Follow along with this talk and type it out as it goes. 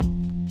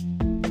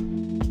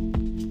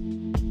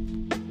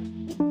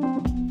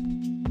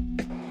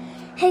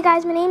Hey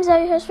guys, my name's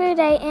Zoe, host for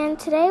today, and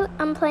today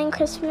I'm playing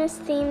Christmas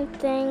themed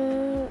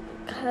thing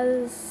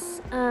because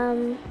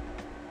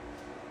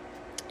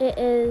it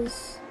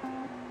is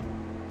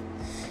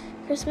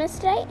Christmas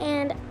today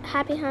and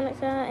Happy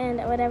Hanukkah and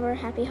whatever,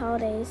 happy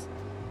holidays.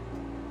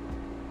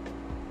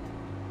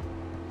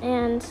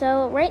 And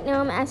so right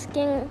now I'm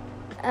asking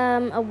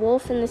a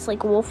wolf in this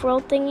like wolf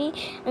world thingy.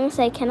 I'm gonna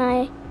say, can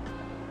I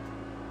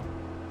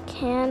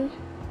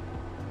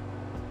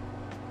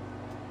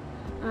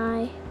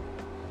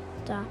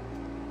adopt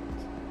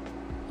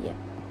you?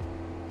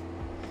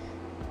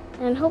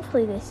 And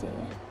hopefully they see it.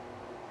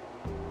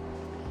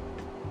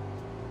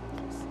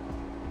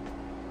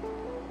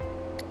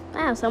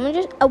 Wow,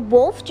 a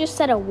wolf just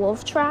set a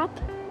wolf trap.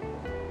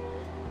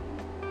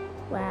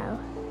 Wow.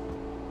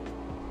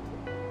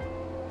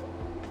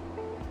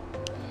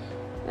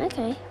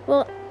 Okay,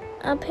 well,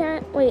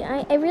 wait,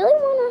 I really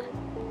wanna.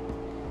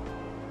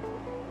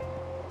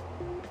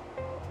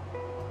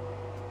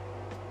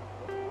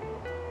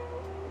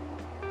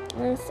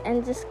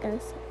 I'm just gonna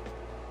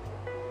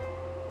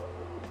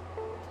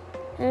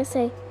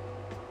say,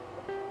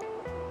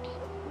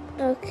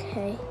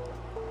 okay,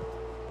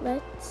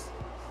 let's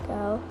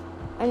go.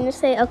 I'm gonna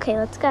say, okay,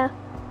 let's go.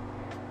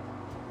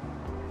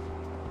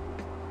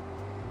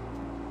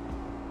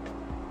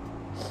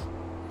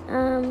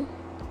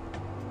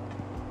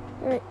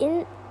 We're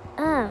in,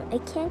 I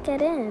can't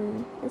get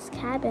in this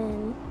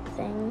cabin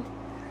thing.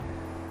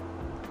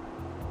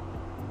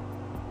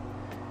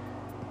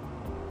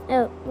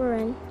 Oh, we're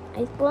in.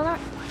 I'm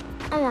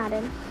not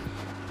in,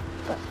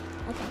 but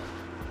okay.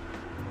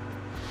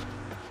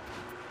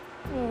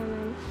 I am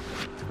in.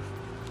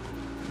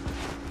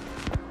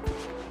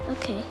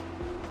 Okay.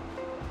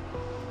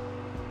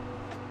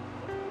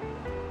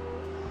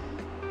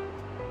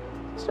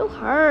 It's so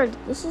hard.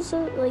 This is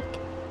so, like...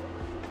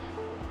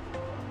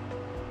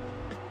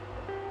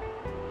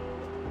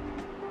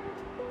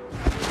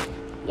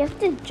 You have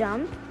to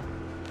jump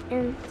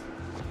and...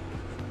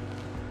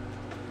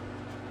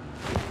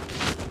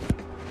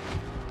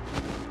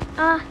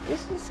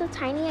 this is so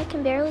tiny I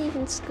can barely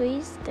even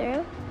squeeze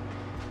through.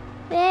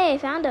 Hey, I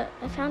found a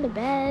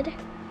bed.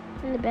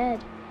 In the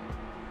bed.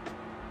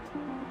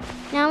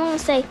 Now I'm gonna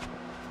say,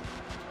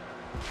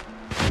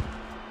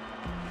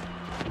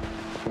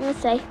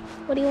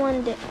 what do you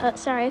want to do?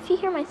 Sorry, if you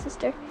hear my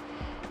sister.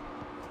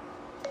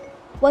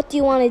 What do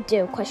you want to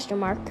do? Question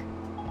mark.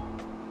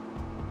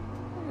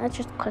 That's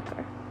just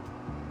quicker.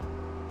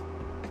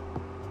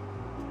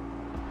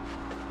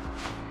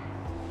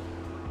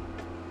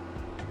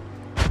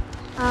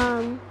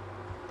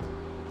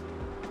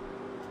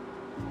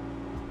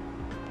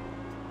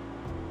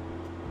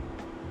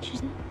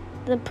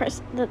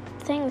 The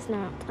thing's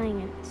not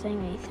playing it, saying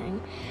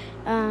anything.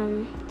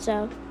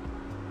 So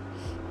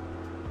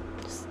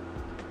just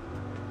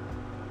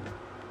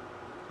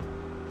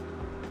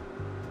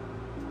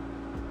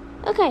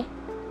okay.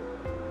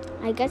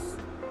 I guess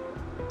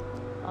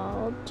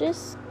I'll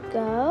just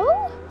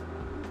go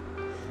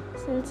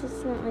since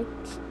it's not like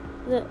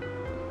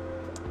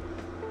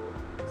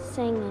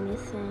saying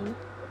anything.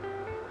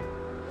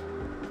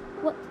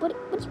 What do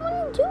you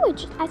want to do? I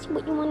just asked you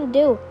what you want to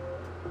do.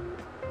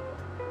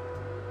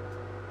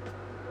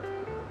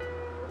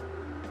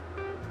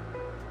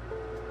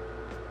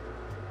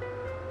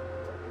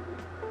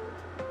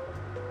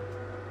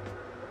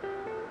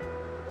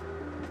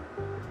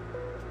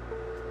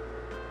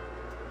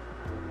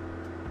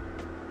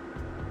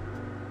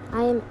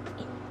 I am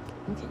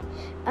okay.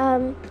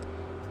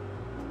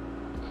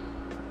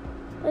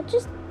 But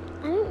just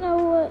I don't know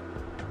what.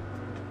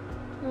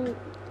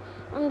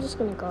 I'm just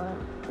gonna go out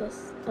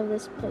of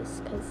this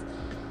place because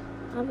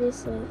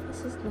obviously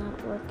this is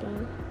not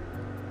working.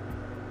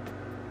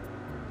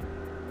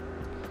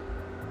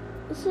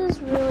 This is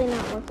really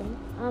not working.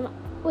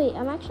 Wait,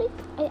 I'm actually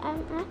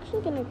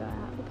gonna go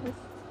out because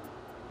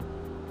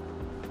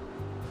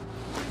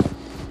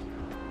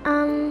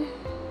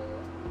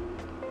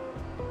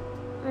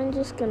I'm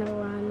just gonna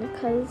run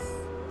because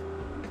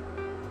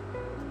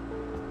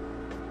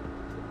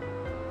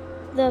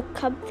the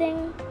cub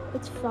thing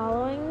is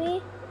following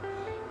me,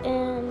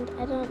 and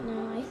I don't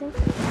know. I think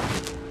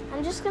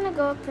I'm just gonna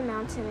go up the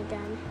mountain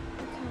again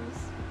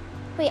because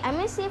wait, I'm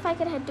gonna see if I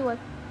can head to a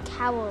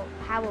howl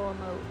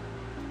emote.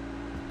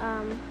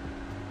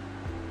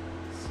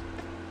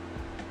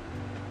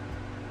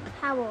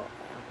 Howl.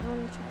 I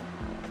wanna try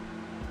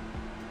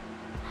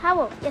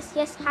howl. Howl.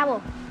 Yes,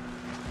 howl.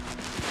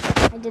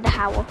 I did a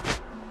howl.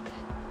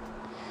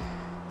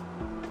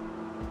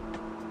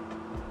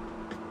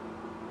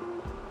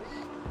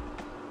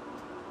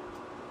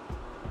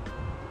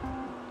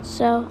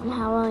 So I'm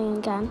howling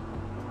again.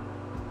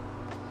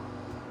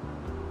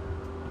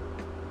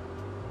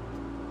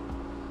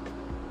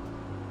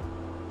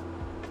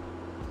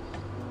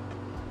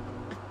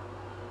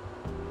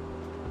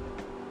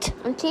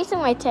 I'm chasing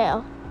my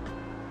tail.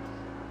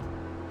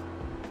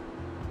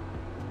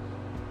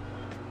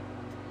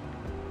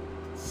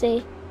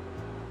 See?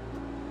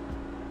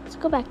 Let's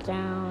go back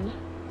down.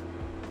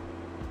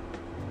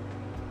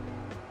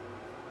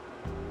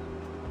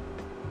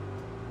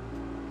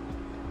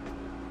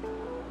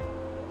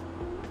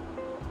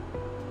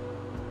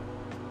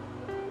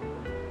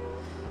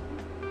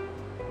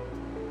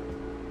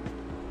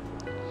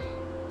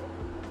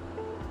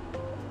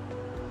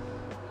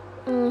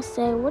 gonna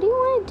say, what do you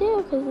want to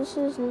do? Because this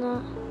is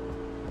not...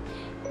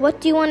 What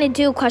do you want to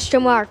do?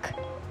 Question mark.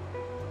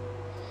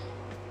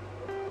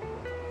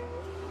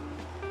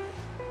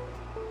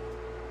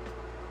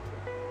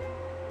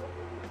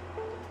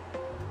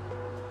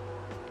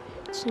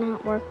 It's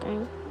not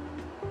working.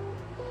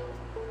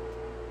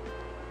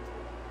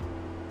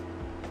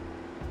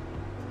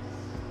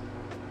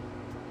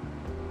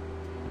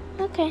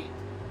 Okay.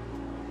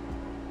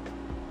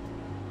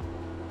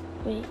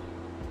 Wait.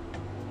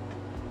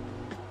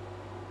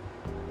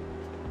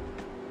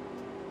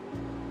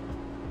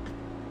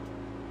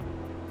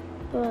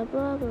 Blah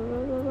blah blah blah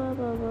blah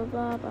blah blah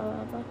blah blah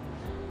blah blah.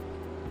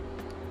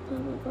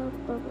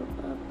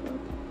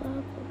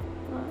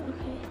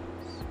 Okay.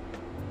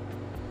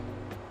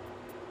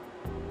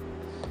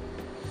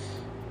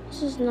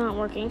 This is not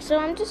working, so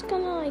I'm just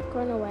gonna like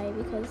run away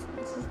because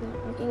this is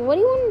not working. What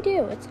do you want to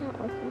do? It's not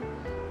working.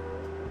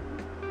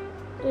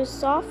 There's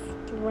soft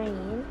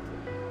rain,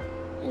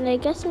 and I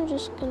guess I'm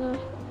just gonna.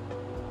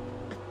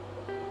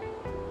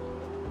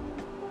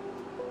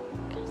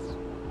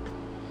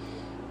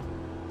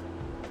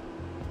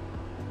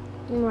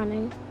 I'm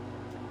running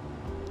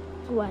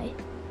away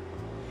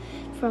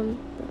from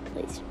the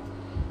place.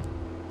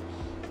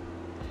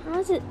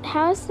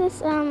 How is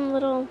this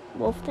little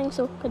wolf thing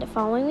so good at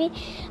following me?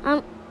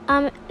 Now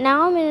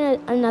I'm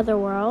in another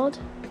world,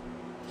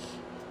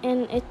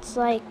 and it's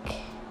like,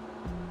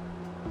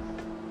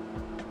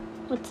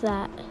 what's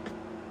that?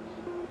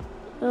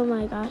 Oh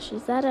my gosh,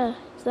 is that a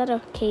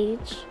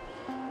cage?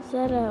 Is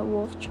that a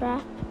wolf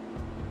trap?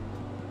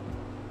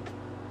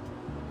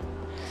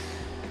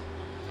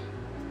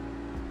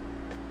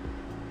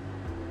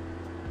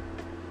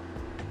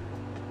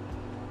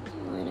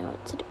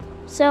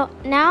 So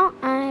now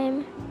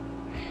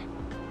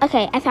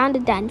okay, I found a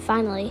den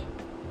finally,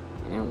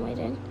 and I'm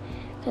waiting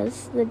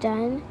because the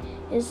den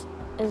is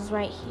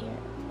right here.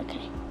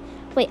 Okay,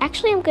 wait,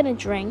 actually I'm gonna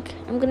drink.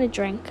 Now I'm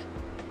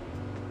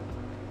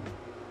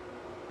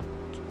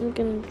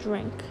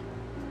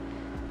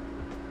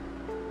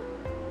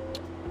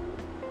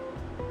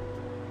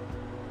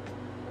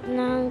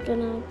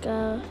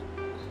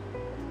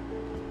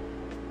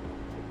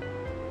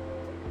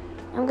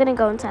gonna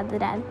go inside the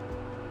den.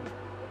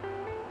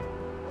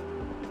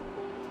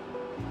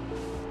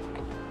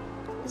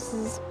 This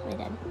is my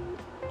den.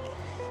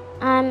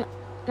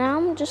 Now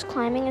I'm just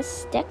climbing a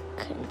stick.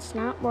 It's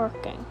not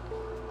working.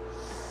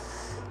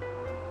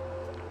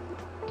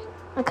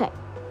 Okay.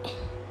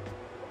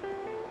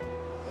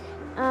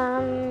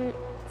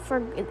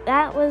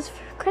 That was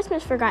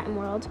Christmas Forgotten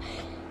World.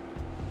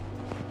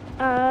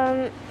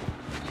 That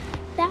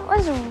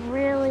was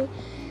really...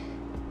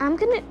 I'm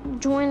gonna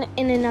join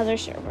in another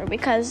server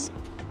because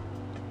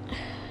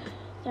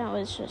that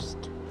was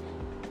just...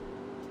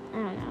 I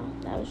don't know.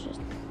 That was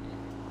just...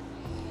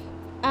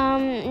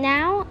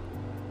 Now,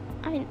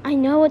 I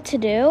know what to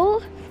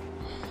do.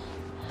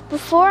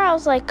 Before, I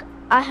was like,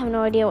 I have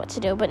no idea what to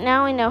do, but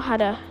now I know how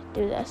to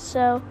do this.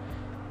 So,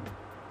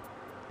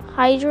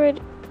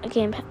 Hydrid,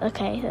 again,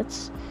 okay,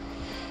 that's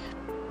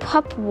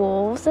pup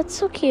wolves. That's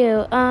so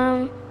cute.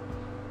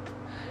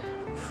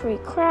 Free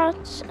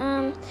crouch.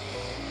 I'm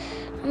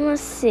gonna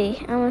see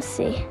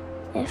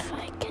if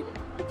I can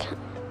become.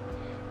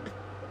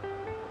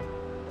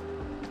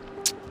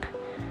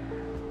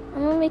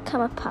 I'm gonna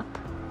become a pup.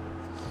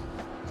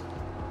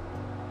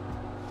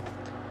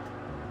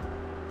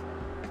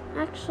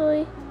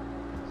 Actually,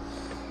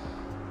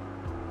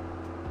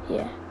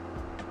 yeah.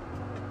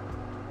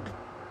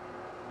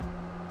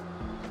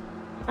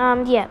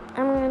 Yeah,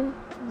 I'm gonna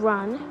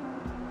run.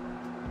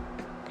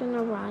 I'm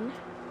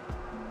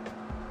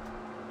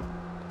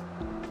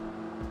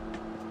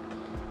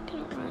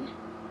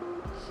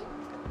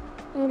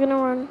gonna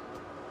run.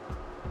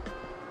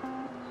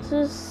 This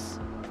is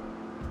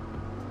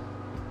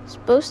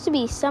supposed to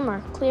be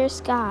summer, clear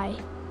sky.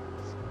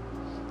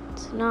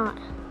 It's not.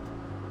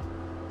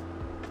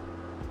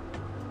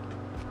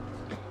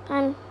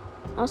 I'm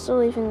also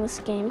leaving this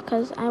game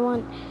because I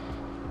want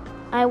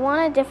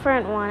a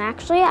different one.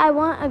 Actually, I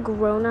want a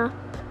grown-up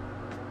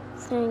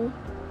thing.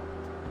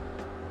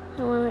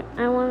 I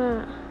want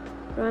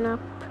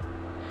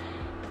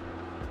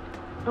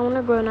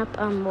a grown-up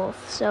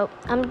wolf. So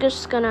I'm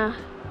gonna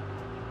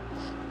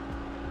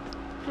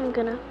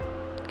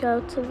go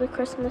to the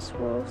Christmas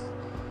wolves.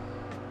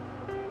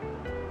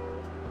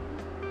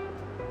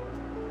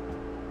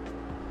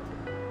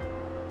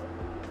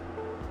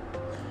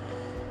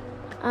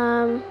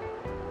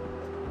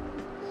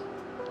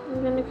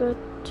 I'm gonna go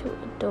to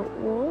adult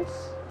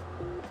wolves.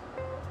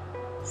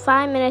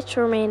 5 minutes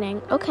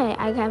remaining. Okay,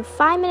 I have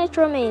 5 minutes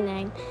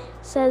remaining,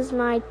 says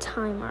my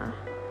timer.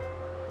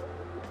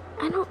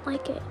 I don't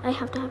like it. I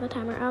have to have a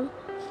timer.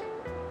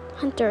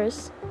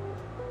 Hunters.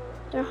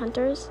 They're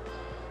hunters.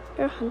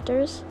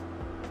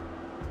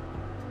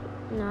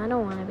 No, I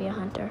don't want to be a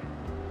hunter.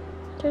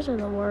 Hunters are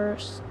the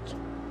worst.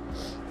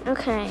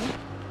 Okay.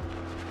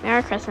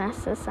 Merry Christmas,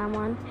 says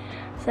someone.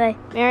 Say,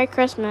 Merry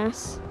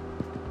Christmas.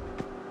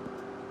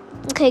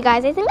 Okay,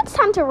 guys, I think it's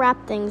time to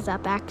wrap things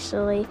up,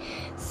 actually.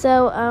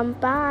 So,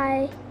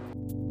 bye.